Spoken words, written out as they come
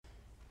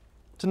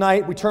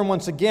Tonight we turn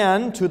once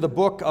again to the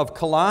book of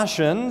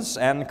Colossians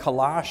and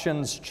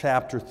Colossians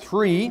chapter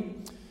 3,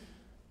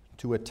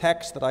 to a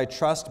text that I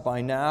trust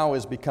by now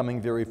is becoming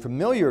very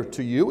familiar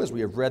to you as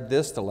we have read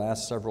this the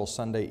last several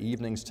Sunday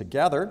evenings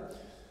together.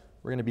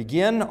 We're going to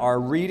begin our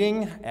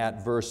reading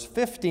at verse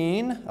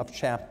 15 of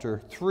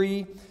chapter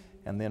 3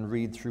 and then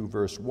read through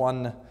verse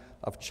 1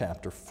 of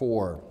chapter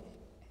 4.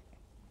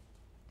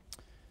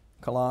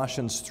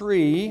 Colossians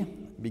 3,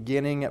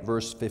 beginning at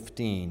verse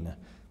 15.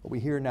 What we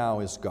hear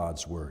now is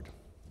God's word.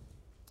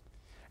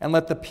 And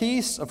let the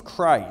peace of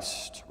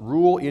Christ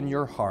rule in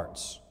your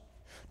hearts,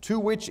 to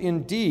which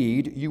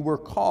indeed you were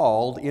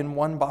called in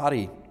one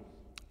body,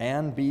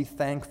 and be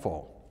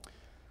thankful.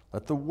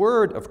 Let the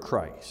word of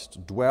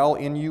Christ dwell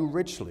in you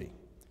richly,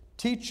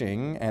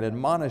 teaching and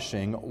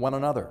admonishing one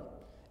another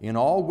in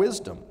all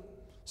wisdom,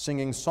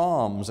 singing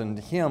psalms and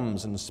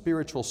hymns and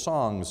spiritual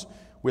songs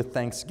with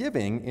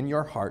thanksgiving in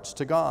your hearts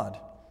to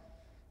God.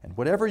 And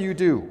whatever you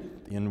do,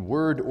 in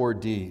word or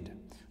deed,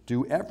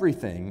 do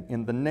everything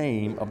in the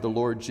name of the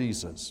Lord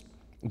Jesus,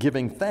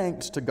 giving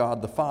thanks to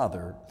God the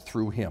Father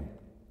through him.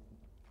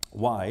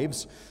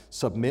 Wives,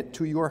 submit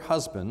to your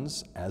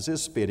husbands as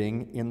is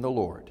fitting in the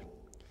Lord.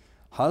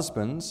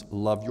 Husbands,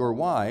 love your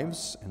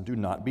wives and do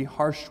not be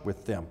harsh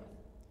with them.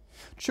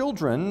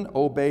 Children,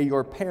 obey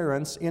your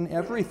parents in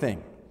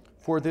everything,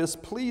 for this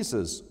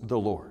pleases the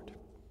Lord.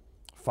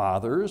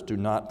 Fathers, do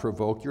not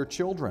provoke your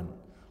children,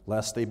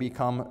 lest they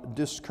become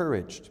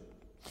discouraged.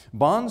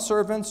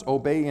 Bondservants,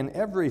 obey in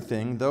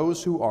everything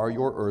those who are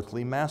your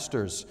earthly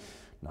masters,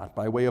 not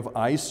by way of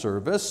eye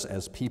service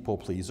as people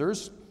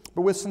pleasers,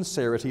 but with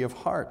sincerity of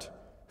heart,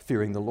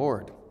 fearing the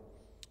Lord.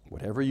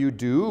 Whatever you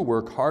do,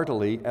 work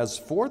heartily as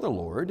for the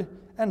Lord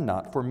and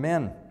not for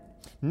men,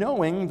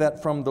 knowing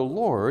that from the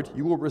Lord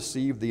you will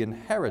receive the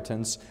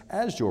inheritance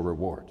as your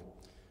reward.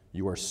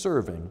 You are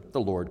serving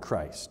the Lord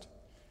Christ.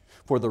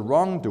 For the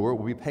wrongdoer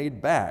will be paid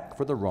back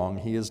for the wrong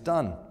he has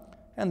done,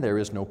 and there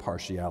is no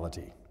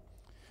partiality.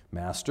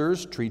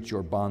 Masters, treat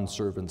your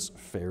bondservants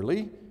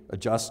fairly,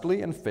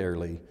 justly, and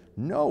fairly,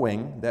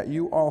 knowing that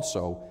you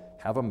also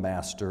have a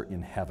master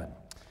in heaven.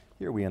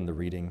 Here we end the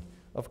reading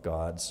of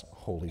God's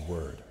holy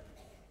word.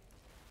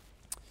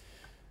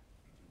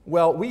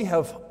 Well, we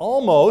have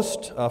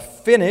almost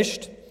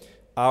finished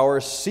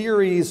our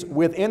series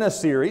within a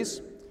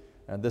series,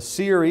 the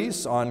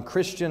series on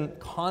Christian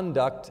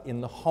conduct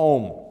in the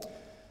home.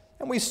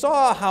 And we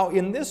saw how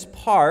in this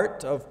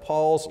part of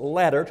Paul's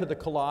letter to the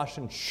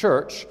Colossian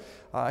church,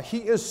 he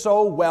is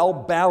so well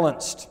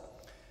balanced.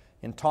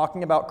 In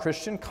talking about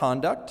Christian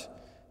conduct,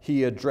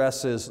 he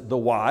addresses the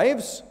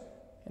wives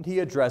and he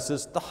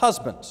addresses the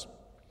husbands.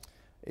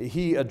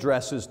 He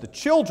addresses the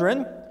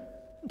children,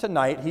 and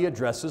tonight he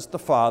addresses the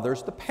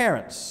fathers, the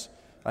parents.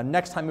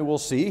 Next time we will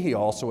see, he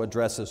also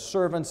addresses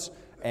servants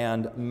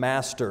and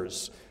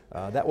masters.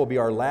 That will be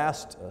our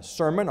last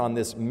sermon on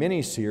this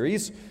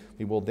mini-series.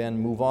 We will then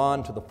move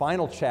on to the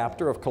final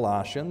chapter of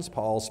Colossians,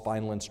 Paul's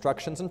final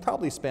instructions, and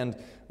probably spend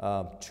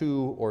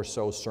 2 or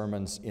so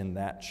sermons in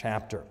that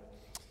chapter.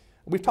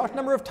 We've talked a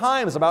number of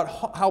times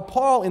about how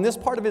Paul, in this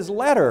part of his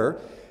letter,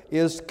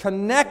 is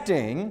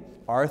connecting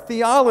our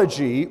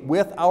theology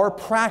with our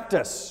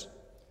practice.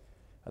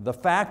 The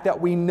fact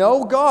that we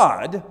know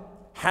God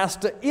has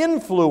to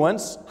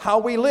influence how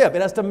we live.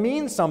 It has to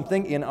mean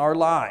something in our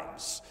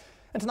lives.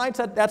 And tonight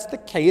that's the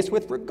case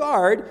with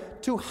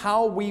regard to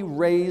how we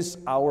raise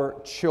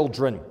our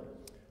children.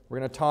 We're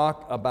going to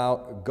talk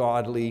about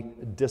godly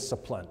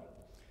discipline.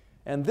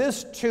 And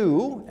this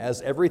too,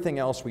 as everything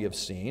else we have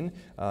seen,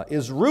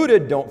 is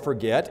rooted, don't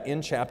forget,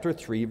 in chapter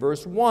 3,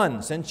 verse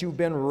 1. Since you've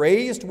been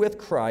raised with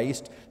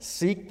Christ,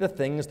 seek the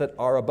things that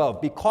are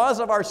above. Because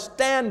of our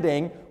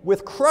standing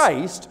with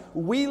Christ,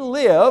 we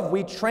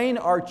train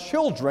our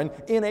children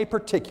in a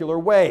particular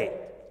way.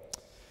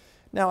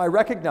 Now, I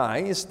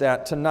recognize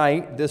that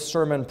tonight this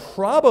sermon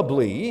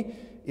probably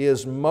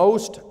is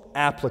most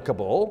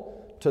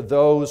applicable to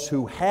those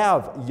who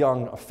have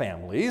young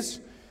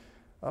families,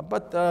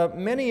 but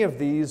many of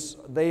these,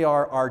 they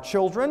are our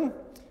children.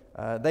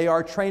 They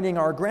are training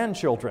our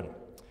grandchildren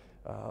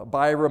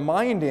by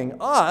reminding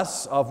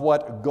us of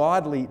what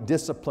godly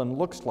discipline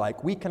looks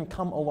like. We can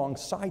come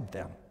alongside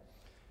them,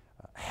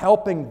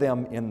 helping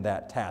them in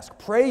that task,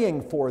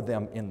 praying for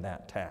them in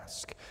that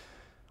task.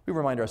 We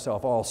remind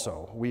ourselves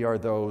also, we are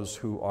those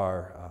who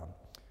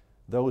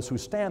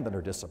stand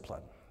under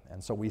discipline.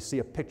 And so we see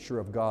a picture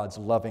of God's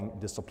loving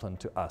discipline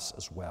to us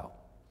as well.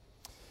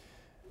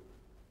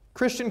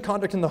 Christian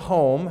conduct in the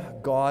home,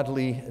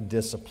 godly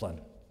discipline.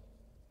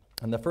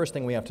 And the first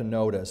thing we have to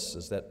notice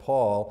is that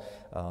Paul,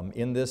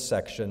 in this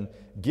section,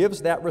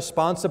 gives that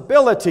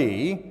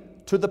responsibility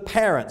to the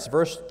parents.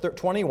 Verse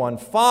 21,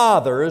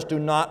 fathers, do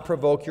not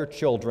provoke your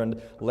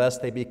children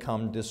lest they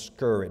become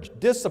discouraged.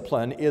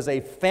 Discipline is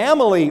a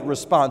family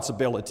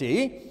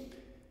responsibility,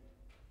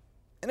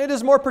 and it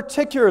is more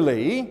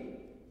particularly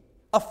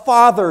a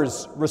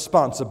father's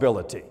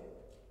responsibility.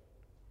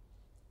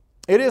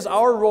 It is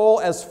our role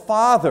as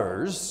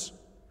fathers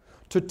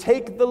to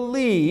take the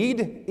lead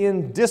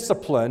in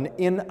discipline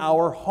in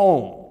our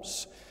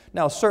homes.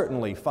 Now,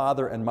 certainly,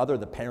 father and mother,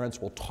 the parents,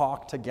 will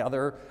talk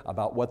together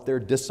about what their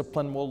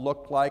discipline will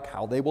look like,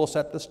 how they will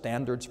set the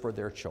standards for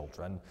their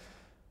children.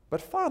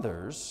 But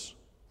fathers,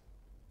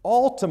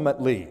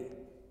 ultimately,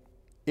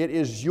 it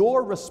is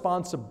your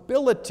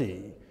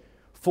responsibility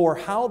for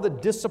how the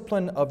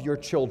discipline of your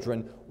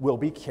children will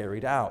be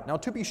carried out. Now,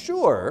 to be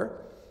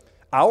sure,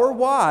 our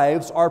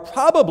wives are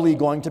probably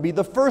going to be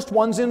the first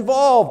ones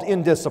involved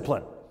in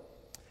discipline.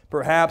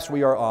 Perhaps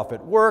we are off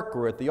at work,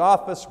 we're at the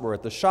office, we're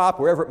at the shop,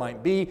 wherever it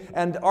might be,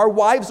 and our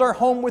wives are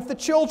home with the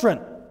children.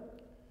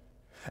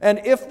 And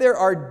if there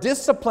are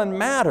discipline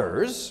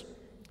matters,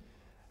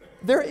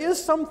 there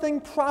is something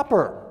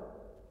proper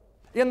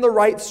in the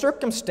right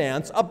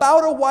circumstance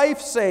about a wife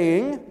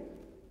saying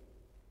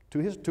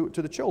to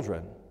the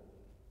children,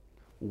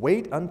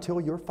 "Wait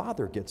until your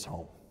father gets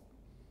home."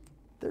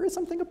 There is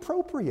something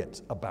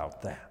appropriate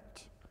about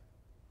that.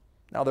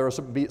 Now, there will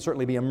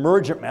certainly be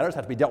emergent matters that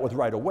have to be dealt with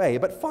right away,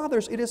 but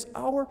fathers, it is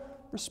our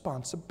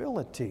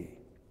responsibility.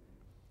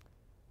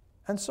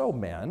 And so,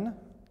 men,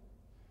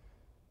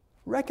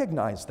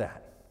 recognize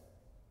that.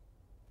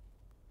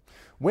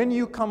 When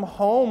you come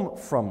home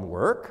from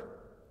work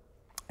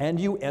and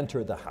you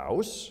enter the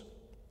house,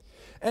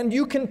 and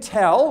you can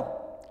tell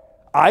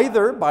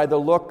either by the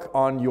look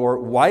on your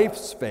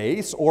wife's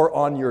face or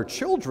on your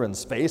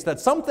children's face that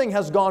something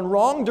has gone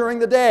wrong during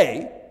the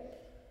day,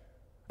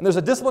 and there's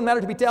a discipline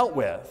matter to be dealt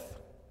with,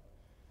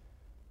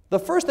 the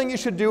first thing you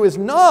should do is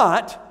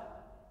not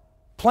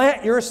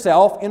plant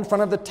yourself in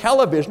front of the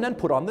television and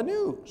put on the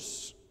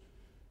news.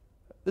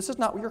 This is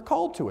not what you're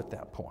called to at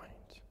that point.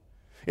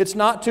 It's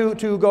not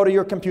to go to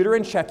your computer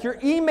and check your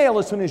email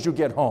as soon as you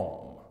get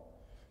home.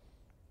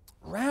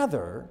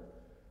 Rather,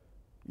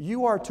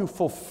 you are to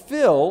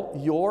fulfill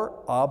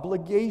your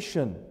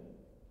obligation.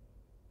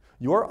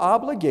 Your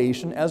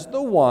obligation as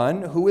the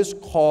one who is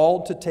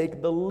called to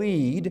take the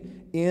lead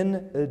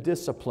in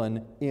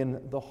discipline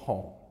in the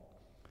home.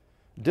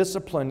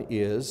 Discipline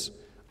is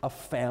a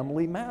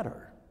family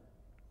matter.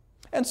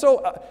 And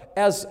so,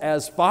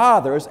 as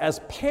fathers, as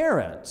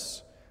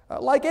parents,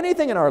 like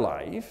anything in our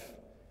life,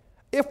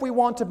 if we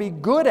want to be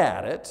good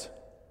at it,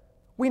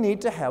 we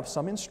need to have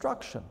some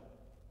instruction.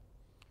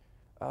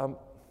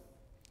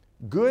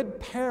 Good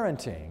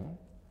parenting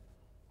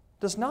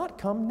does not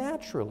come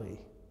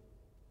naturally.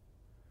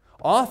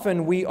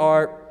 Often we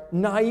are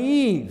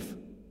naive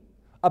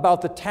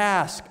about the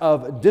task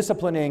of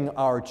disciplining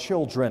our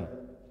children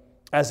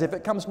as if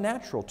it comes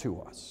natural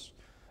to us.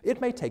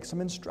 It may take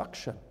some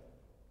instruction.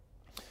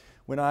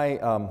 When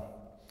I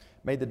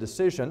made the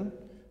decision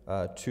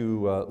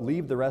to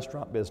leave the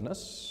restaurant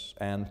business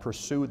and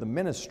pursue the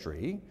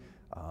ministry,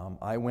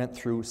 I went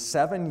through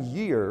 7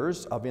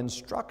 years of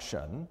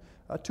instruction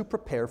to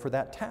prepare for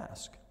that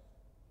task.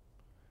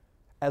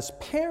 As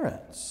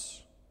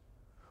parents,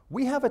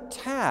 we have a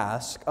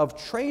task of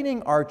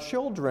training our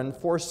children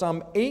for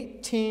some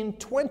 18,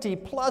 20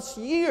 plus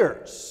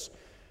years.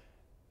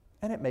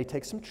 And it may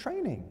take some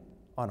training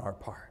on our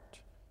part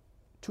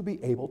to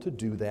be able to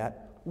do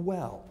that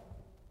well.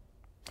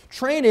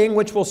 Training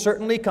which will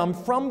certainly come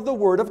from the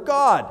Word of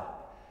God.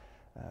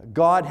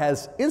 God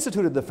has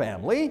instituted the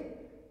family,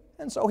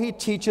 and so He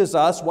teaches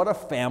us what a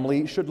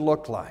family should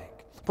look like.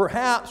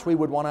 Perhaps we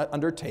would want to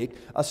undertake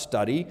a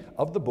study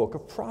of the book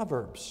of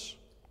Proverbs.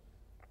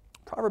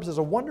 Proverbs is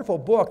a wonderful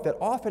book that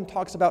often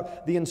talks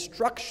about the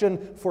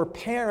instruction for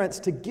parents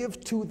to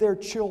give to their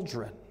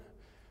children.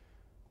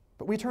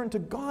 But we turn to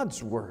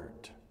God's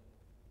Word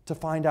to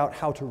find out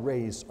how to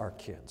raise our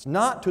kids.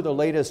 Not to the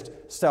latest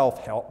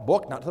self-help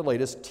book, not to the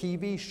latest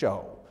TV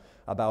show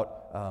about,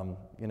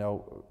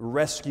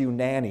 rescue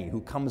nanny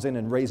who comes in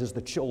and raises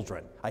the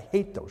children. I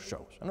hate those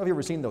shows. I don't know if you've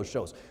ever seen those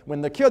shows.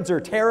 When the kids are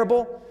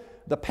terrible,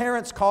 the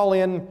parents call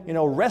in,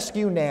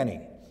 rescue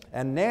nanny.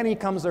 And nanny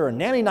comes there, or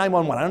nanny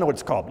 911, I don't know what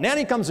it's called.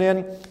 Nanny comes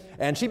in,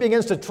 and she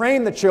begins to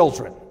train the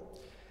children.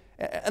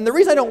 And the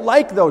reason I don't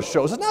like those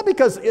shows is not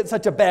because it's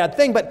such a bad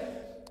thing,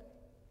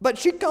 but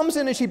she comes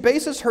in and she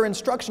bases her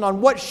instruction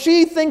on what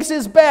she thinks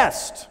is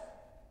best,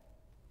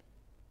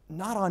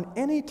 not on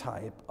any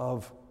type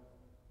of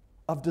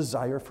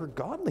desire for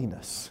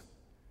godliness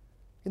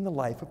in the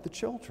life of the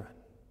children.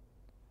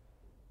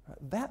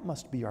 That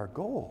must be our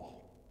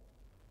goal,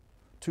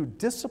 to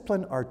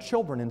discipline our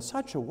children in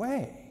such a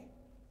way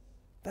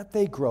that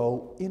they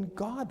grow in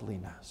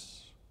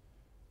godliness.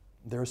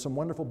 There are some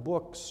wonderful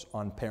books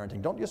on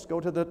parenting. Don't just go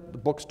to the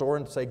bookstore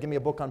and say, give me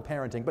a book on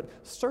parenting, but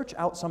search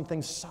out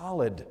something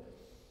solid.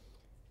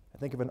 I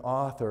think of an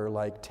author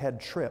like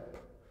Ted Tripp,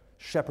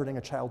 Shepherding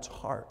a Child's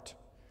Heart.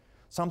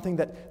 Something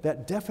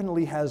that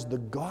definitely has the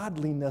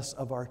godliness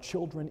of our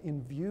children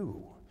in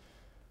view.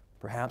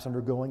 Perhaps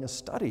undergoing a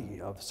study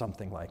of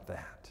something like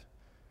that.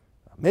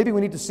 Maybe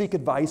we need to seek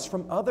advice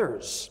from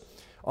others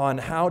on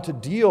how to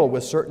deal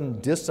with certain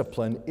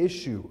discipline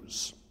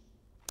issues.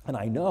 And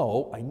I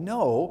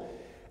know,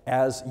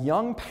 as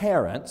young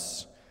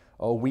parents,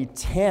 we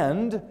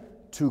tend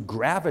to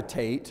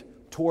gravitate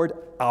toward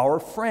our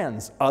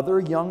friends, other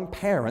young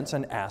parents,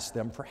 and ask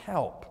them for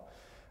help.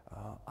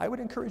 I would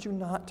encourage you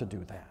not to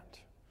do that.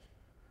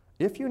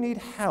 if you need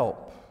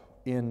help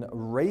in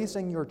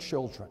raising your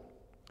children,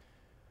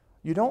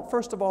 you don't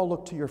first of all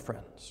look to your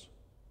friends,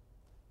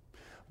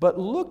 but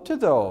look to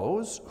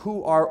those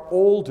who are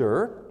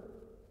older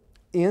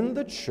in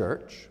the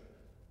church,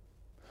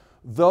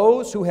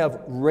 those who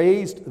have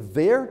raised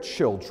their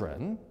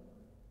children,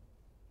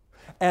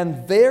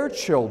 and their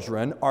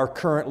children are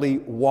currently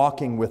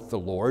walking with the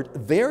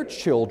Lord. Their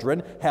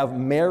children have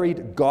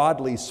married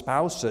godly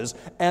spouses,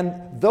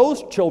 and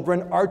those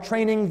children are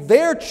training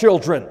their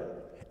children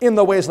in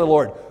the ways of the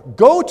Lord.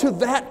 Go to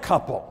that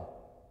couple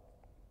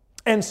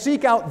and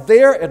seek out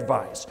their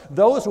advice.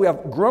 Those who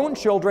have grown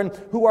children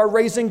who are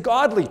raising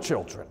godly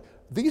children.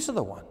 These are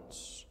the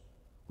ones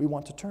we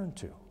want to turn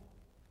to.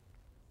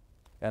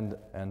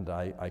 And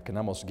I can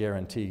almost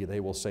guarantee they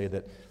will say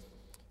that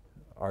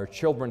our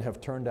children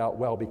have turned out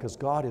well because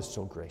God is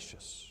so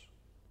gracious,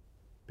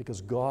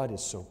 because God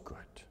is so good.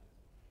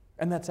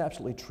 And that's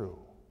absolutely true.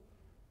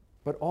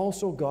 But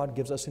also God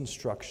gives us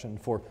instruction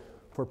for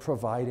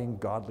providing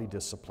godly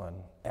discipline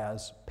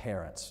as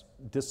parents.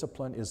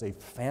 Discipline is a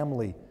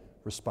family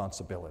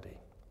responsibility,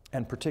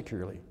 and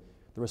particularly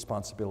the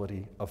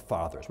responsibility of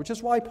fathers, which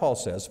is why Paul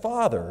says,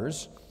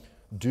 "Fathers,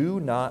 do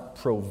not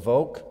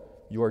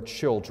provoke your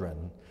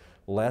children,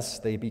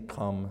 lest they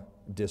become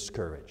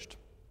discouraged."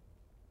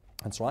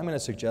 And so I'm going to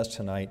suggest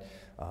tonight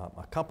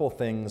a couple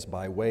things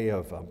by way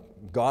of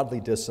godly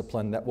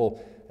discipline that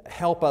will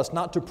help us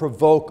not to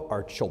provoke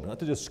our children, not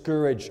to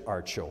discourage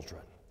our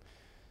children.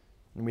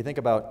 When we think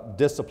about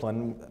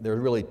discipline, there are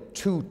really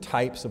two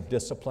types of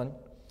discipline.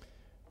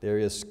 There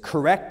is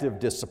corrective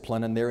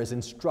discipline and there is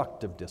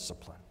instructive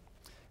discipline.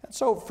 And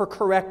so for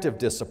corrective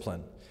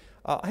discipline,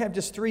 I have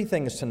just three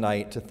things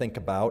tonight to think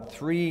about,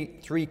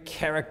 three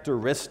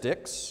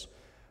characteristics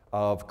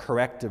of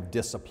corrective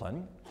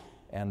discipline.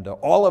 And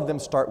all of them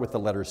start with the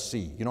letter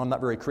C. You know, I'm not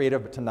very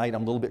creative, but tonight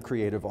I'm a little bit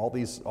creative. All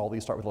these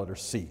start with the letter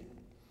C.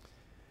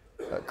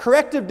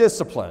 Corrective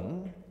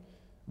discipline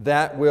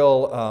that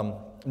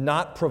will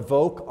not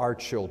provoke our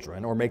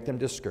children or make them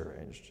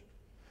discouraged.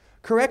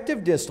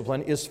 Corrective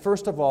discipline is,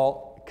 first of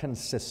all,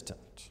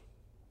 consistent.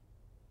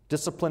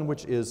 Discipline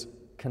which is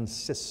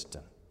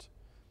consistent.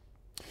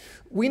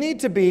 We need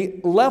to be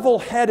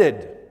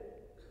level-headed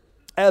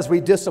as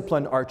we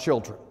discipline our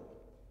children.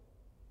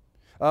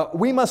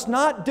 We must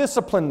not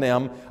discipline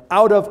them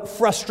out of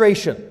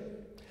frustration.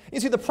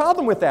 You see, the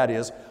problem with that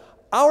is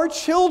our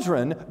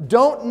children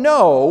don't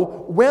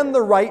know when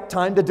the right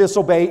time to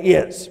disobey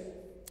is.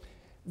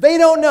 They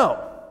don't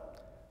know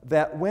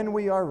that when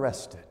we are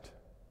rested,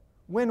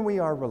 when we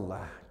are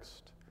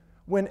relaxed,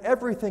 when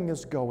everything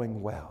is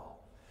going well,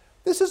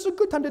 this is a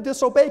good time to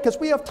disobey because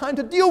we have time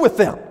to deal with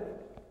them.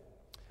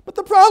 But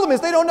the problem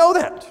is they don't know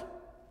that.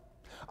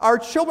 Our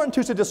children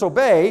choose to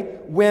disobey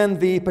when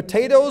the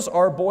potatoes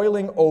are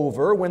boiling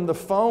over, when the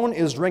phone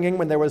is ringing,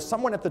 when there was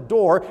someone at the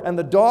door and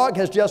the dog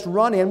has just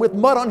run in with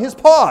mud on his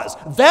paws.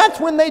 That's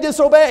when they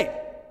disobey.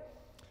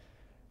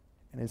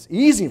 And it's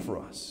easy for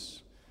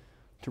us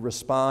to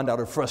respond out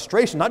of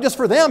frustration, not just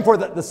for them, for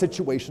the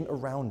situation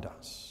around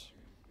us.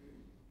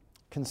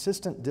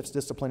 Consistent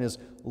discipline is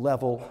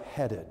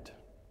level-headed.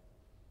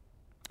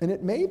 And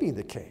it may be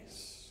the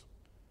case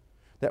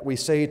that we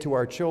say to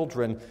our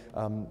children,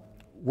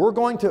 we're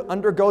going to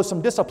undergo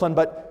some discipline,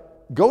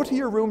 but go to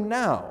your room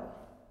now,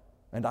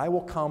 and I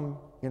will come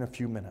in a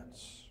few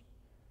minutes.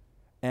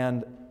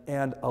 And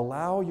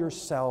allow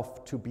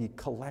yourself to be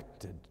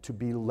collected, to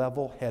be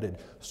level-headed,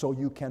 so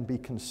you can be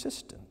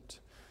consistent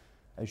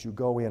as you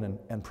go in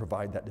and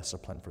provide that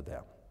discipline for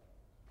them.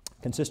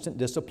 Consistent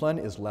discipline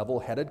is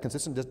level-headed.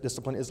 Consistent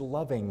discipline is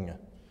loving.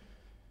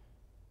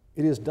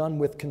 It is done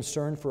with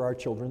concern for our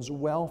children's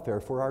welfare,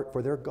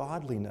 for their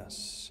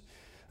godliness.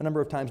 A number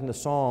of times in the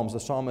Psalms, the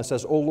psalmist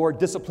says, "O Lord,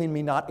 discipline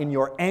me not in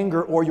your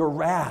anger or your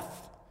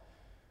wrath."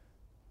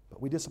 But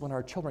we discipline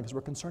our children because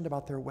we're concerned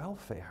about their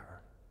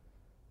welfare,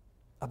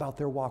 about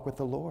their walk with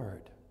the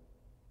Lord.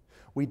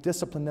 We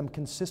discipline them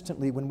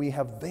consistently when we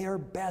have their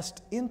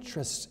best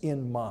interests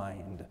in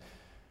mind.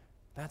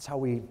 That's how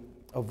we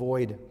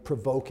avoid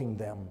provoking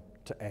them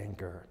to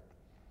anger.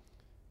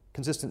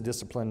 Consistent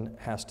discipline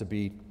has to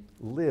be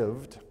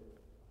lived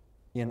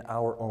in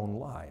our own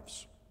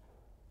lives.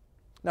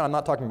 Now, I'm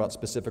not talking about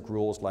specific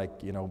rules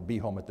like, be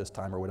home at this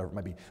time or whatever it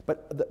might be,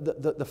 but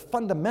the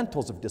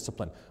fundamentals of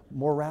discipline,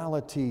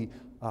 morality,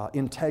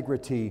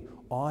 integrity,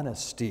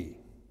 honesty,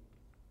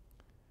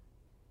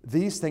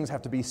 these things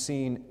have to be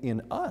seen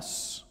in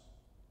us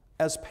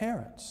as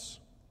parents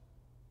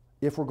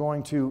if we're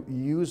going to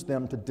use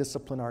them to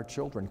discipline our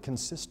children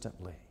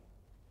consistently.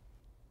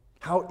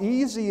 How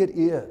easy it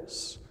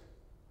is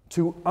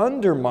to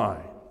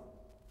undermine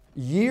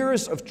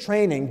years of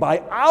training by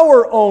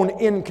our own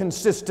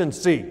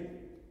inconsistency.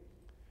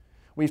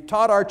 We've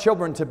taught our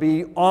children to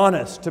be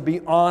honest, to be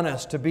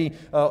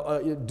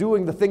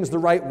doing the things the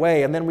right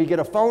way, and then we get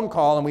a phone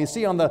call and we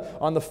see on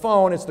the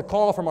phone it's the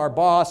call from our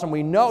boss, and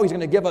we know he's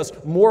going to give us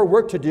more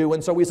work to do,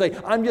 and so we say,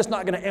 "I'm just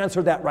not going to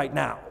answer that right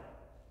now."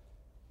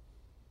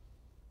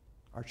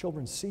 Our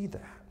children see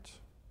that,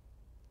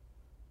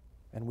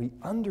 and we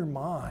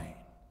undermine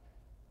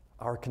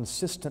our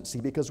consistency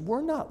because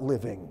we're not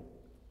living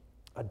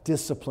a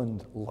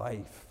disciplined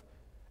life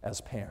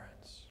as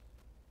parents.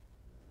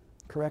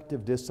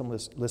 Corrective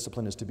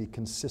discipline is to be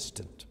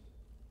consistent.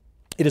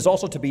 It is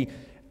also to be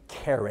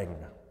caring.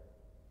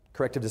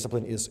 Corrective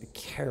discipline is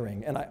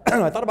caring. And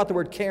I thought about the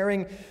word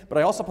caring, but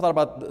I also thought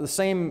about the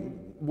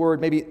same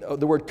word, maybe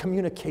the word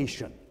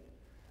communication.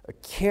 A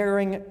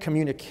caring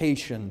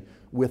communication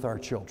with our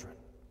children.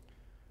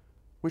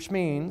 Which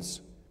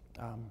means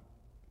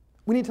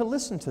we need to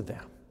listen to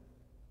them.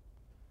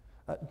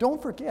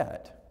 Don't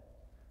forget,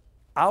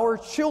 our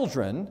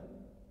children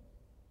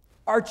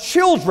are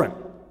children.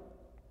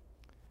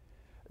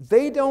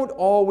 They don't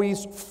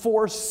always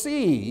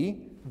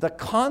foresee the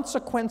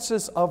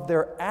consequences of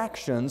their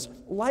actions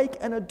like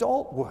an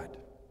adult would.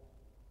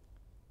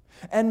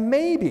 And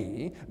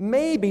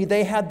maybe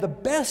they had the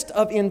best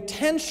of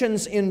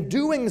intentions in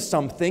doing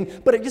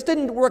something, but it just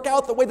didn't work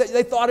out the way that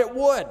they thought it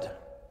would.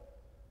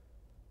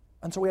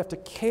 And so we have to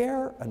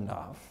care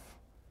enough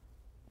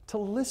to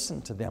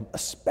listen to them,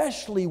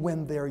 especially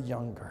when they're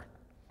younger.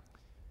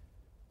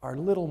 Our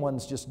little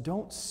ones just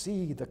don't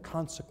see the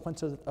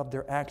consequences of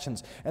their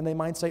actions. And they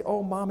might say,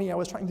 "Oh, Mommy, I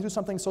was trying to do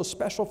something so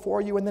special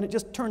for you, and then it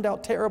just turned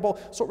out terrible."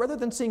 So rather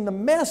than seeing the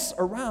mess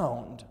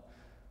around,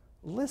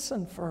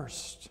 listen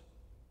first.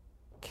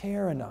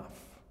 Care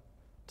enough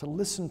to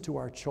listen to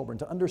our children,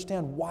 to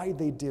understand why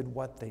they did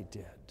what they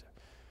did.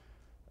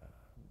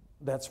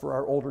 That's for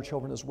our older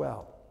children as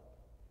well.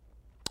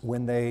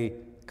 When they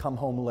come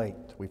home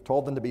late, we've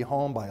told them to be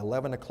home by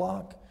 11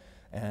 o'clock,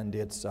 and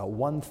it's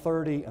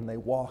 1:30 and they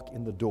walk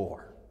in the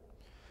door.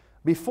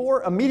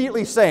 Before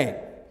immediately saying,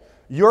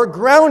 "You're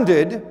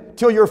grounded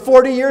till you're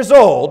 40 years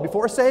old,"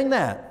 before saying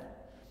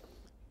that,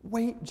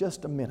 wait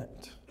just a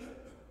minute.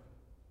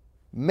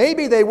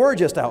 Maybe they were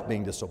just out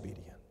being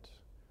disobedient,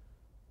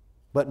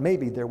 but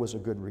maybe there was a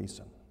good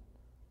reason.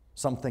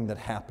 Something that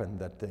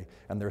happened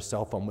and their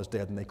cell phone was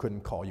dead and they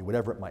couldn't call you,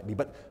 whatever it might be.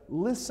 But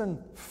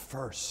listen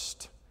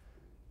first.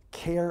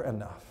 Care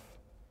enough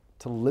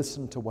to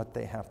listen to what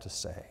they have to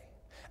say.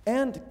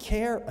 And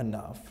care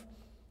enough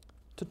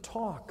to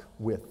talk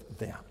with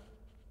them.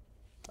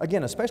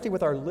 Again, especially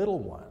with our little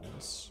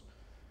ones,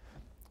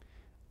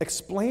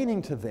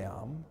 explaining to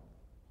them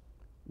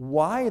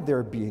why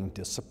they're being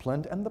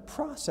disciplined and the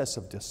process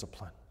of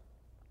discipline.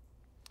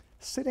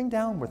 Sitting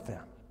down with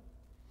them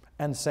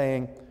and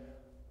saying,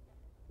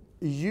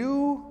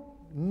 "You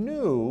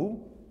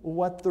knew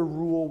what the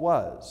rule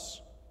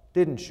was,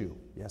 didn't you?"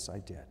 "Yes, I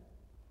did."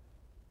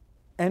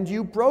 "And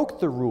you broke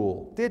the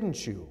rule,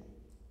 didn't you?"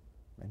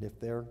 And if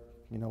they're,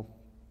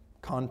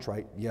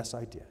 contrite, "Yes,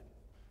 I did."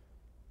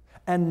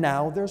 "And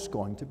now there's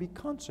going to be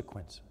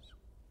consequences."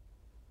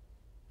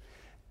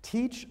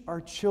 Teach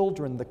our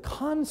children the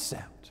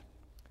concept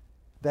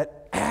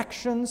that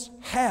actions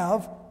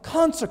have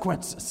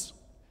consequences.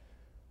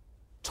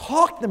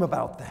 Talk to them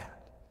about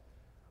that.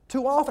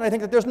 Too often I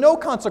think that there's no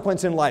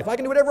consequence in life. I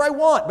can do whatever I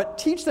want, but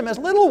teach them as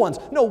little ones.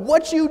 No,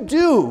 what you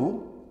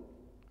do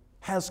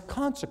has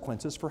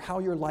consequences for how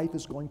your life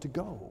is going to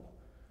go.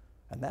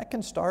 And that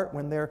can start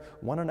when they're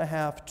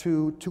 1.5,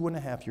 2,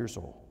 2.5 years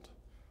old.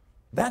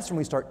 That's when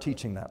we start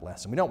teaching that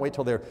lesson. We don't wait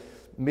till they're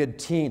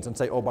mid-teens and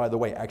say, "Oh, by the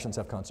way, actions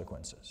have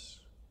consequences."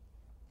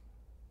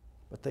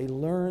 But they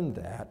learn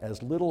that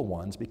as little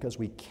ones because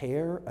we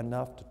care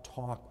enough to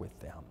talk with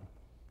them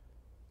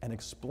and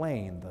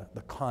explain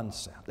the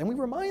concept. And we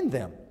remind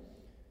them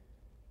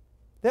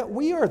that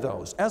we are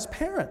those, as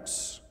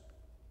parents,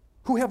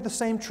 who have the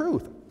same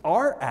truth.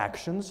 Our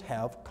actions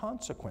have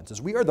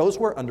consequences. We are those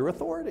who are under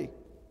authority.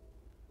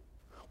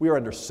 We are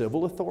under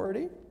civil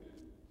authority.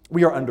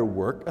 We are under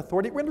work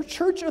authority. We're under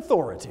church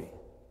authority.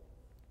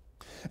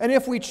 And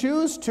if we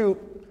choose to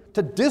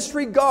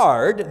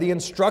disregard the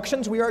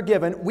instructions we are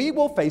given, we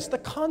will face the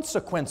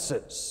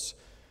consequences.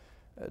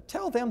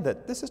 Tell them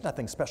that this is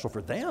nothing special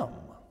for them.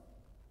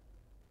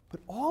 But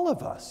all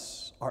of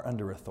us are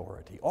under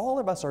authority. All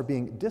of us are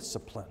being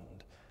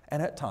disciplined,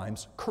 and at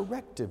times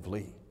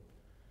correctively.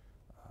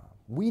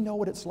 We know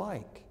what it's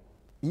like,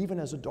 even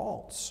as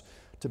adults,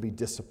 to be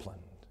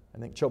disciplined. I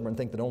think children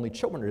think that only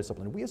children are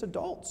disciplined. We as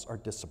adults are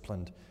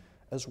disciplined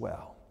as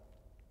well.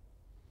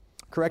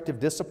 Corrective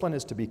discipline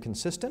is to be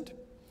consistent,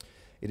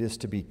 it is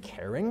to be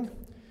caring,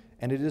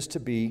 and it is to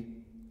be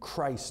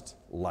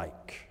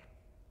Christ-like.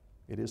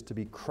 It is to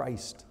be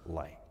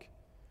Christ-like.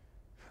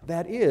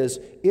 That is,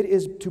 it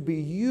is to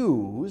be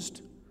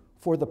used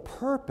for the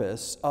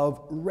purpose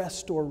of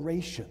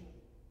restoration.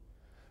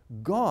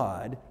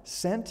 God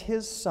sent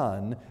His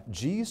Son,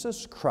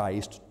 Jesus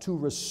Christ, to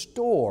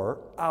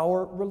restore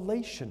our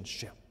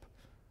relationship.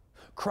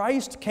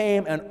 Christ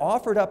came and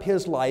offered up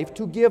His life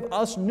to give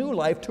us new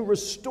life, to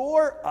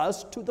restore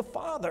us to the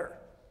Father.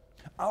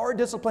 Our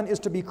discipline is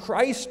to be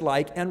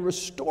Christ-like and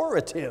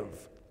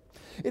restorative.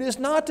 It is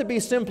not to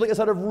be simply a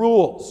set of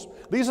rules.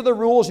 These are the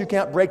rules, you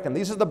can't break them.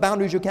 These are the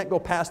boundaries, you can't go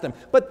past them.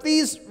 But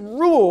these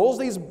rules,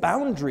 these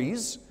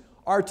boundaries,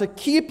 are to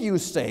keep you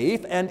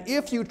safe, and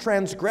if you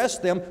transgress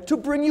them, to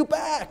bring you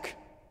back.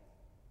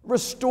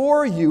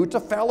 Restore you to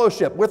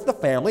fellowship with the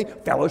family,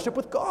 fellowship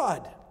with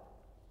God.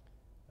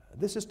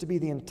 This is to be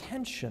the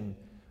intention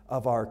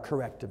of our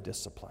corrective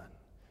discipline,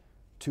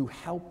 to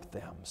help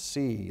them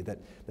see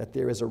that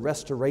there is a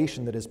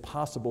restoration that is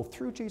possible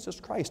through Jesus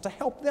Christ, to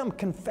help them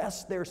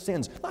confess their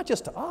sins, not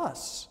just to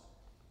us,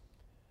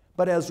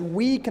 but as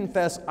we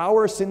confess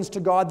our sins to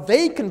God,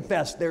 they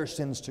confess their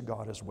sins to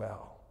God as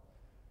well.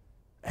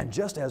 And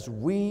just as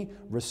we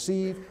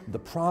receive the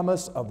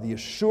promise of the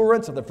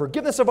assurance of the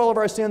forgiveness of all of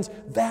our sins,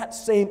 that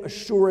same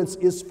assurance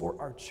is for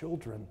our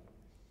children.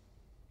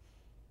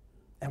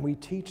 And we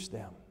teach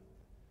them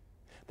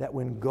that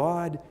when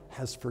God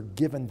has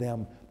forgiven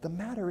them, the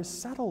matter is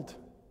settled.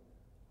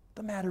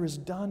 The matter is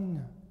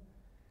done.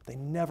 They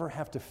never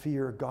have to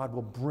fear God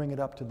will bring it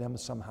up to them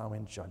somehow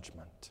in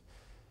judgment.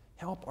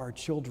 Help our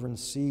children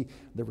see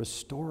the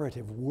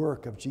restorative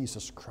work of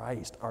Jesus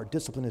Christ. Our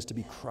discipline is to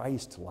be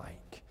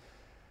Christ-like.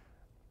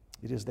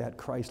 It is that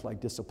Christ-like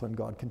discipline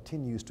God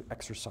continues to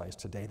exercise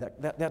today,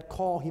 that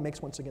call he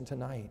makes once again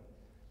tonight.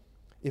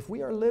 If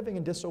we are living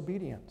in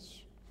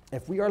disobedience,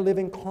 if we are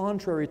living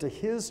contrary to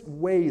his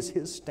ways,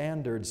 his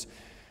standards,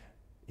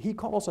 he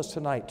calls us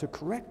tonight to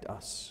correct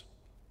us.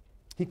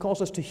 He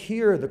calls us to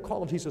hear the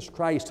call of Jesus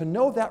Christ, to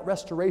know that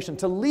restoration,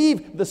 to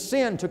leave the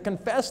sin, to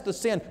confess the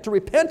sin, to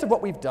repent of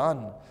what we've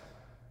done,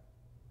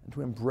 and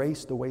to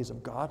embrace the ways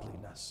of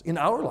godliness in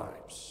our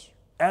lives,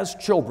 as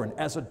children,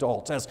 as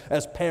adults,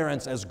 as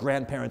parents, as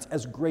grandparents,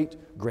 as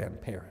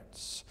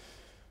great-grandparents.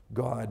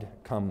 God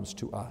comes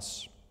to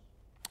us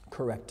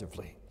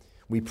correctively.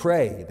 We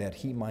pray that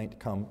he might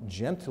come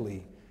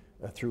gently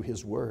through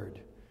his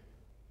word.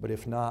 But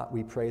if not,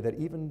 we pray that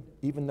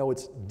even though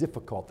it's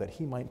difficult, that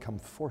he might come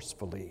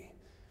forcefully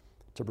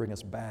to bring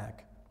us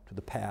back to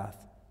the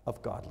path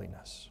of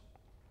godliness.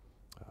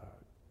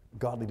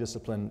 Godly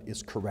discipline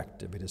is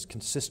corrective. It is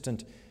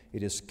consistent.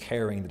 It is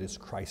caring. It is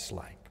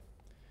Christ-like.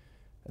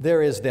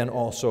 There is then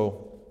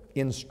also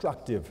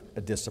instructive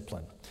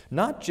discipline.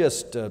 Not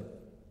just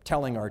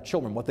telling our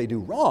children what they do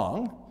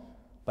wrong,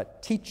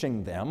 but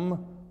teaching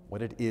them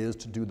what it is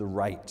to do the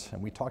right.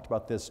 And we talked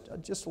about this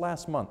just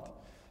last month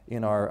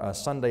in our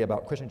Sunday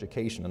about Christian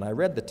education. And I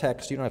read the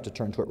text. You don't have to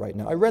turn to it right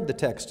now. I read the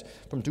text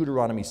from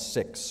Deuteronomy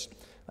 6.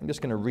 I'm just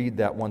going to read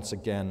that once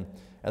again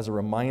as a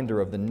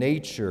reminder of the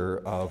nature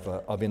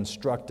of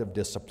instructive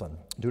discipline.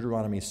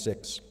 Deuteronomy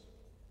 6.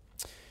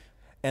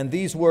 And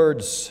these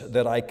words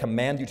that I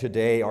command you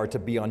today are to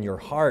be on your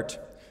heart.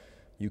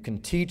 You can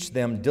teach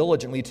them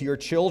diligently to your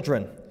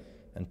children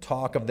and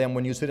talk of them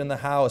when you sit in the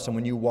house and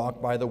when you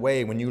walk by the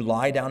way, when you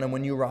lie down and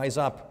when you rise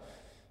up.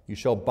 You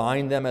shall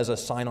bind them as a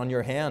sign on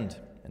your hand,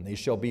 and they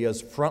shall be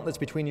as frontlets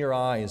between your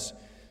eyes.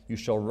 You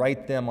shall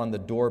write them on the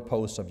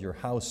doorposts of your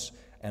house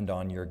and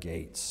on your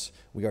gates.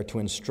 We are to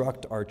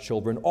instruct our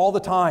children all the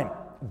time,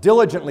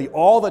 diligently,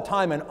 all the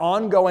time, in an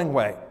ongoing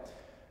way.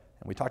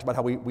 And we talked about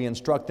how we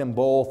instruct them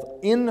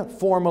both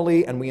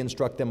informally and we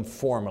instruct them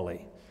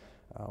formally.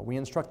 We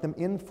instruct them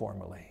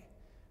informally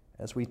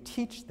as we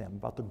teach them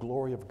about the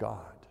glory of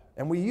God.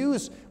 And we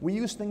use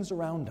things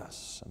around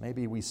us.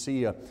 Maybe we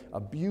see a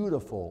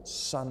beautiful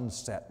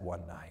sunset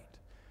one night,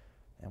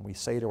 and we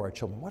say to our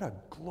children, what a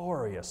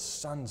glorious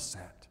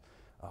sunset.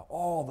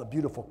 All the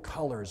beautiful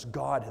colors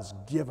God has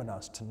given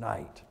us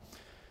tonight.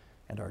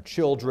 And our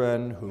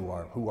children who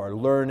are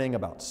learning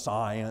about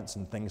science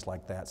and things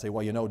like that say,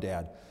 well, you know,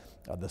 Dad,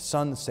 the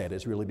sunset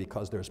is really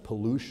because there's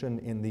pollution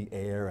in the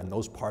air and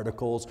those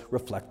particles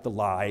reflect the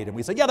light. And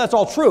we say, yeah, that's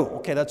all true.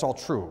 Okay, that's all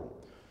true.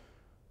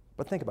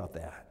 But think about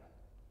that.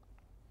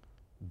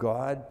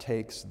 God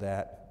takes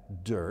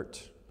that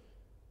dirt,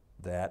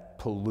 that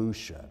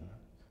pollution,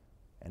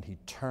 and he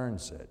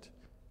turns it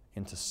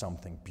into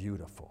something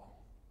beautiful.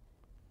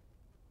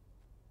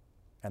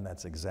 And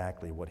that's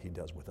exactly what he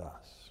does with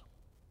us.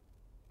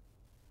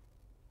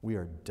 We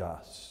are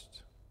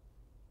dust.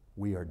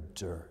 We are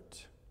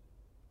dirt.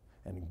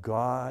 And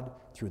God,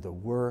 through the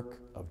work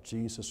of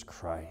Jesus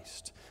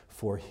Christ,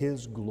 for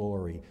his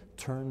glory,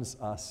 turns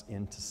us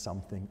into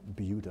something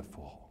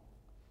beautiful.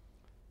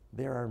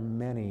 There are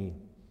many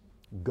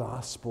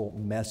gospel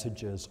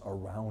messages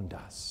around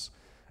us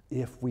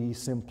if we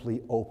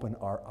simply open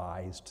our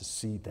eyes to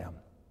see them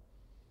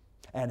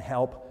and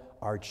help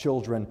our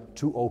children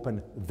to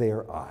open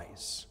their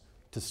eyes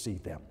to see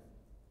them,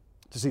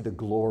 to see the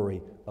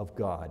glory of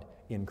God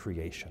in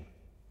creation.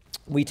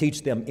 We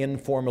teach them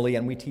informally,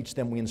 and we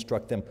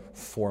instruct them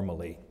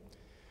formally.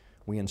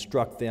 We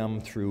instruct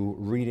them through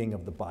reading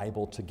of the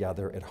Bible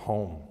together at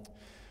home.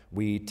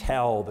 We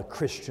tell the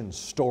Christian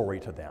story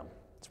to them.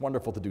 It's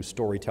wonderful to do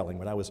storytelling.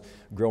 When I was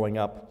growing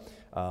up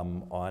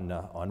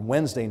on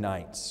Wednesday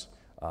nights,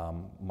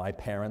 my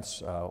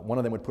parents, one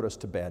of them would put us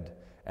to bed,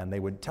 and they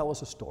would tell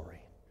us a story.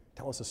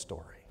 Tell us a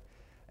story.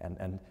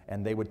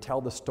 And they would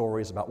tell the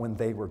stories about when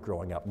they were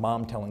growing up.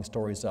 Mom telling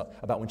stories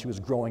about when she was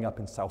growing up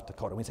in South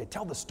Dakota. We'd say,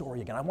 tell the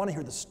story again. I want to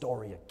hear the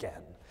story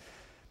again.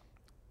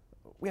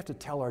 We have to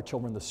tell our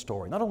children the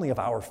story, not only of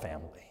our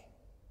family,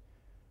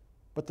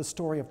 but the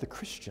story of the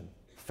Christian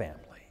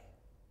family,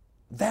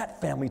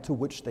 that family to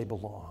which they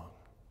belong.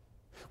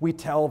 We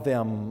tell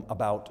them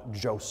about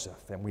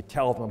Joseph, and we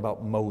tell them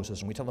about Moses,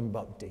 and we tell them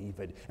about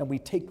David, and we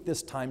take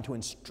this time to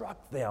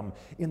instruct them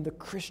in the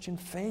Christian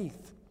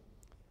faith.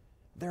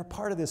 They're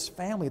part of this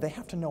family. They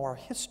have to know our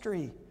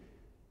history,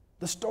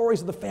 the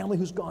stories of the family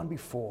who's gone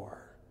before.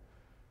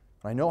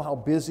 I know how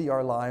busy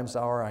our lives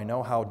are. I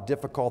know how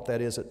difficult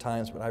that is at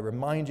times, but I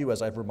remind you,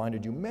 as I've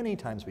reminded you many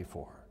times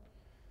before,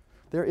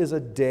 there is a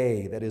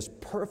day that is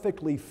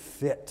perfectly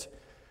fit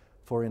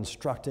for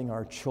instructing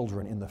our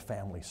children in the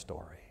family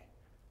story.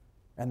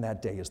 And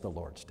that day is the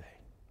Lord's Day.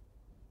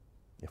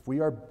 If we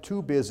are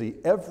too busy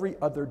every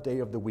other day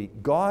of the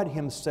week, God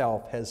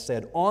Himself has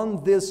said,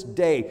 on this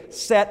day,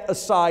 set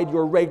aside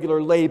your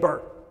regular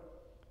labor,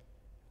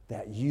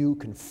 that you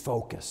can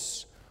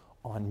focus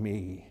on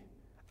me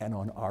and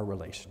on our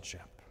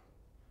relationship.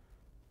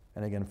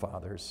 And again,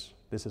 fathers,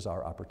 this is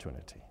our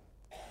opportunity.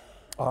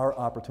 Our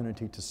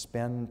opportunity to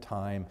spend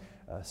time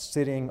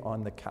sitting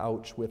on the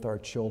couch with our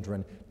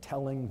children,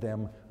 telling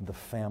them the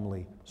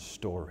family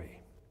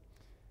story.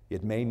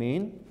 It may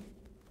mean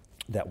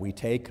that we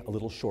take a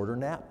little shorter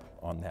nap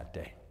on that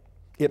day.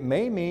 It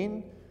may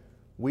mean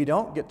we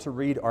don't get to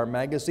read our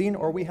magazine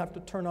or we have to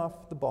turn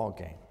off the ball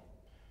game.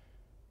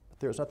 But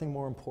there's nothing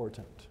more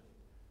important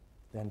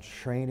than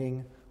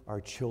training our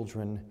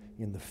children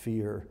in the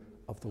fear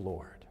of the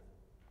Lord,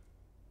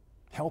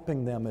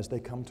 helping them as they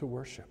come to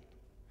worship,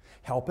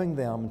 helping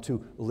them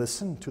to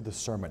listen to the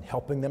sermon,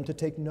 helping them to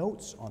take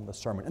notes on the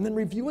sermon, and then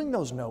reviewing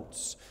those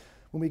notes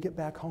when we get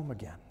back home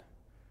again.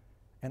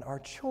 And our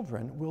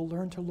children will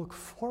learn to look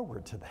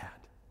forward to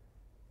that.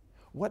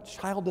 What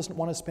child doesn't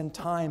want to spend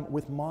time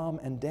with mom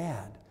and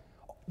dad?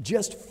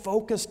 Just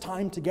focus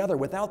time together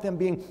without them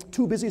being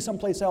too busy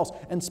someplace else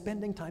and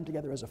spending time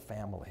together as a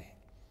family.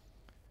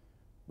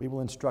 We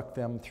will instruct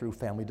them through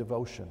family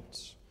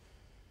devotions.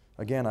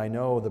 Again, I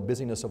know the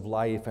busyness of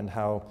life and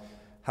how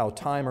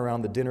time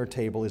around the dinner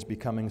table is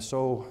becoming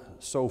so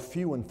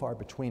few and far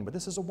between, but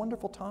this is a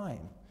wonderful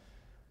time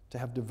to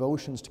have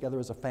devotions together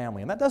as a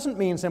family. And that doesn't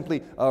mean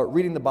simply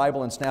reading the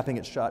Bible and snapping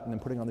it shut and then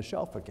putting it on the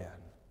shelf again.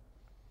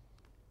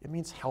 It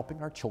means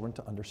helping our children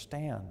to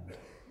understand,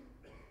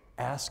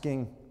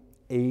 asking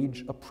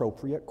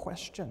age-appropriate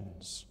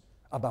questions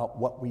about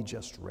what we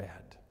just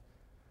read.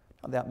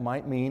 Now, that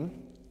might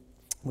mean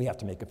we have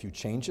to make a few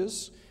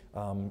changes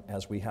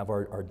as we have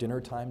our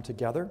dinner time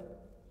together.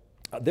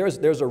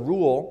 There's a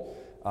rule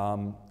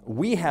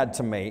we had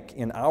to make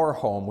in our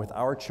home with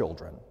our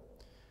children,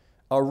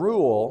 a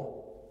rule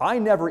I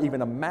never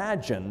even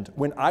imagined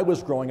when I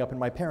was growing up in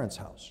my parents'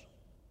 house.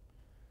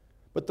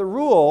 But the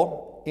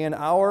rule in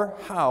our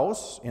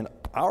house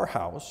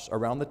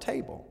around the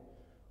table,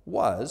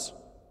 was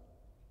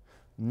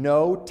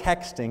no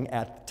texting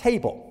at the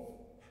table.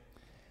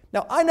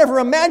 Now, I never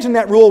imagined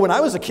that rule when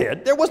I was a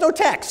kid. There was no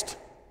text,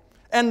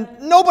 and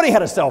nobody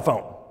had a cell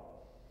phone.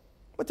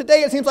 But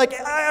today it seems like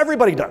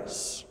everybody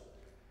does.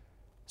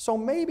 So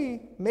maybe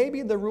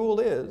the rule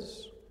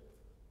is,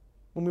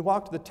 when we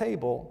walk to the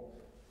table,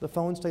 the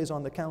phone stays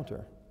on the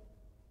counter.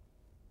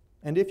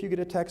 And if you get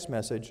a text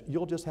message,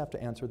 you'll just have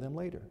to answer them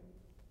later.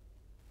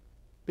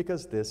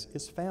 Because this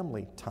is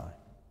family time.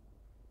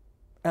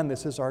 And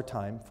this is our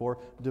time for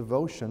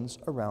devotions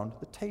around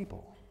the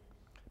table.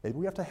 Maybe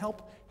we have to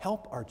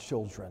help our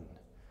children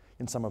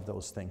in some of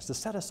those things, to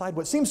set aside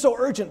what seems so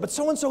urgent, but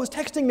so-and-so is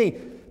texting me.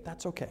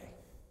 That's okay.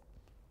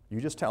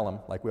 You just tell them,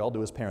 like we all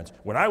do as parents,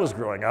 when I was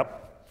growing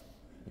up,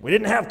 we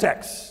didn't have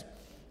texts.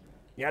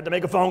 You had to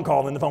make a phone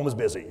call and the phone was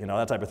busy,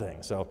 that type of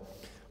thing. So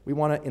we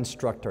want to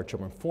instruct our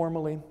children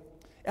formally.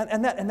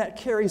 And that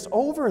carries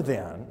over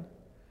then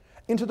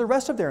into the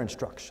rest of their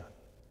instruction.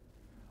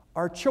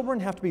 Our children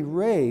have to be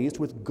raised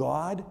with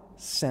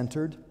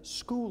God-centered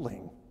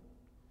schooling.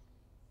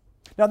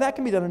 Now, that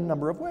can be done in a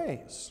number of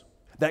ways.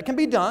 That can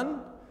be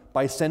done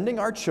by sending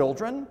our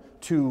children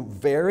to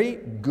very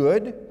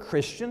good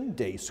Christian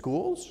day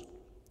schools.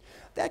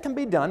 That can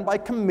be done by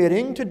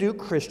committing to do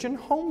Christian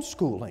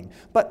homeschooling.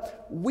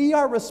 But we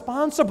are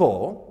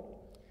responsible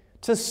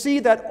to see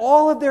that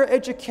all of their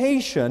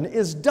education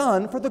is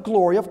done for the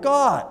glory of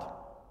God.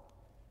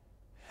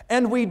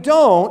 And we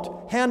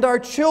don't hand our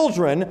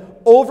children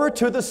over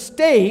to the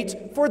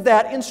state for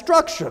that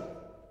instruction.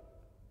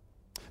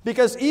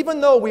 Because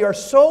even though we are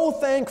so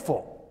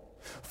thankful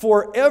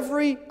for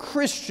every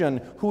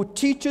Christian who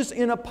teaches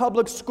in a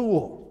public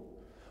school,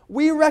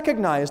 we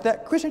recognize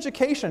that Christian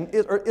education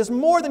is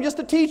more than just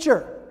a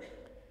teacher.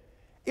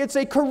 It's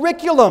a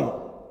curriculum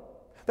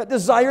that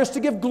desires to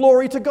give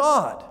glory to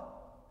God.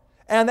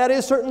 And that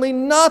is certainly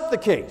not the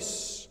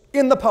case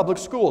in the public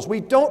schools. We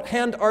don't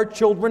hand our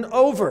children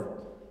over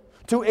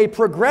to a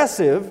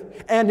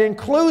progressive and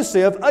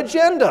inclusive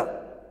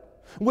agenda,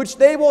 which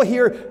they will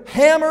hear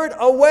hammered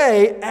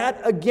away at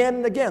again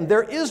and again.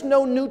 There is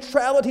no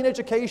neutrality in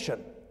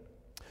education.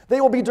 They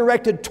will be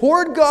directed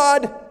toward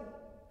God,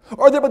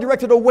 or they'll be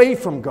directed away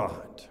from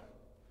God.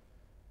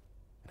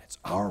 And it's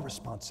our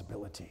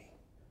responsibility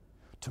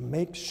to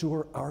make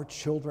sure our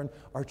children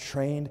are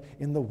trained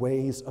in the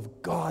ways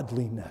of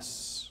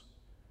godliness.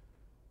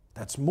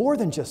 That's more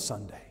than just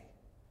Sunday.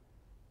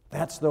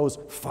 That's those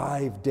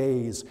 5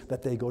 days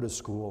that they go to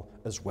school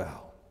as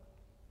well.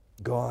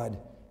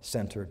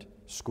 God-centered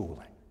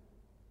schooling.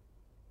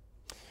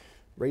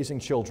 Raising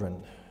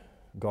children,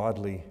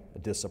 godly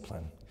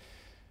discipline,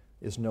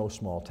 is no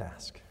small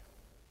task.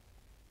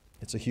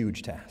 It's a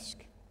huge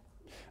task.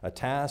 A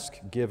task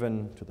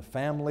given to the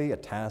family, a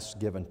task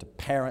given to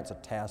parents, a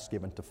task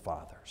given to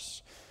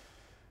fathers.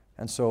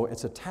 And so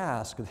it's a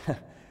task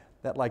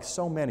that, like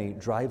so many,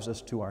 drives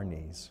us to our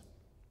knees,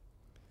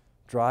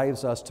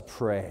 drives us to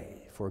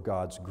pray for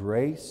God's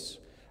grace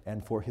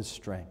and for His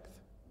strength,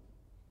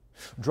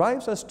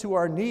 drives us to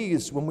our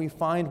knees when we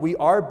find we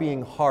are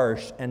being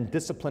harsh and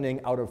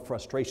disciplining out of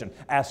frustration,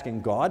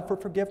 asking God for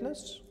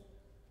forgiveness,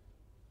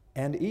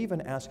 and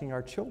even asking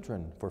our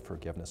children for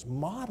forgiveness,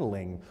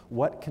 modeling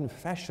what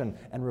confession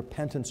and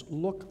repentance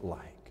look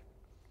like.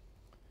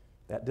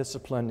 That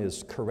discipline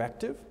is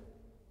corrective,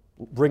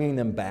 bringing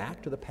them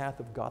back to the path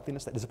of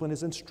godliness. That discipline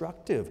is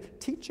instructive,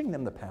 teaching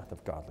them the path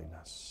of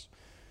godliness.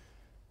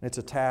 And it's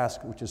a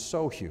task which is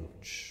so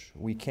huge,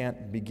 we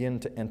can't begin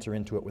to enter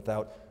into it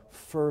without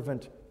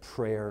fervent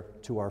prayer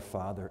to our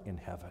Father in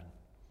heaven,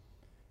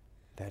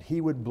 that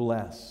He would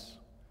bless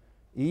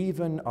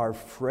even our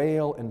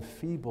frail and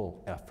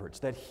feeble efforts,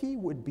 that He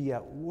would be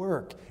at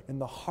work in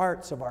the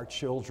hearts of our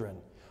children,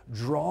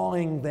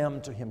 drawing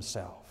them to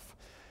Himself,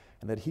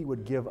 and that He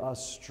would give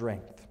us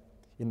strength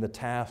in the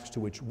tasks to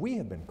which we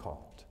have been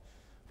called,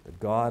 the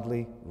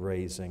godly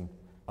raising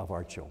of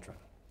our children.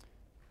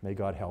 May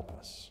God help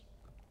us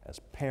as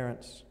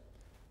parents,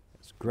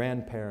 as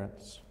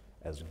grandparents,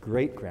 as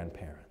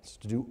great-grandparents,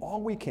 to do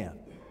all we can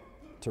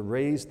to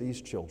raise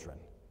these children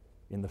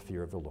in the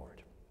fear of the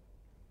Lord.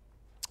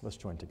 Let's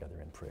join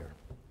together in prayer.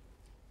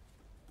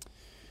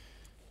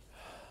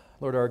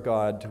 Lord our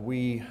God,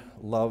 we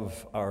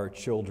love our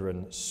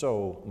children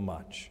so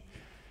much,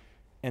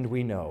 and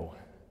we know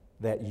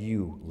that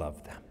You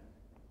love them.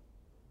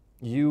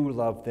 You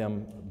love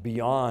them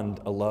beyond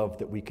a love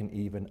that we can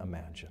even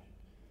imagine.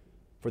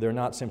 For they're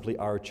not simply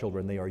our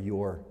children, they are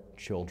Your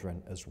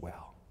children as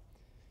well.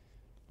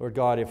 Lord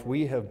God, if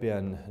we have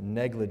been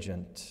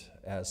negligent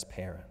as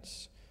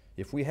parents,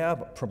 if we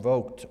have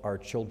provoked our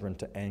children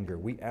to anger,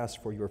 we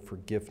ask for Your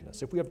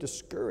forgiveness. If we have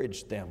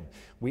discouraged them,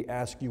 we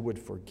ask You would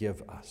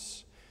forgive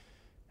us.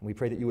 And we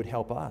pray that You would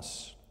help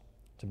us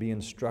to be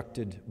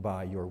instructed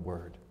by Your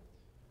word,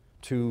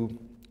 to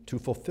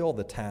fulfill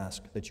the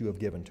task that You have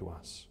given to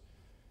us,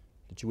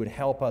 that You would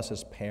help us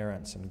as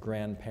parents and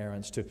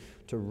grandparents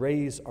to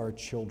raise our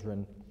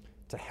children,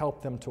 to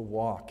help them to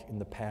walk in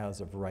the paths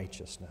of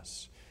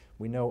righteousness.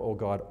 We know, oh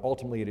God,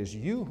 ultimately it is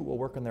You who will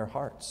work in their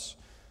hearts,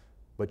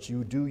 but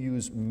You do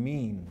use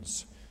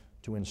means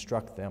to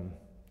instruct them,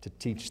 to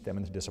teach them,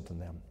 and to discipline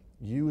them.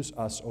 Use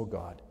us, oh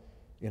God,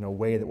 in a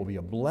way that will be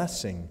a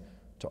blessing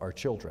to our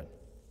children,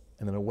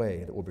 and in a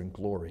way that will bring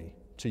glory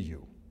to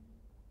You.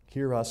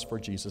 Hear us for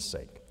Jesus'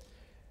 sake.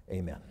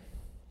 Amen.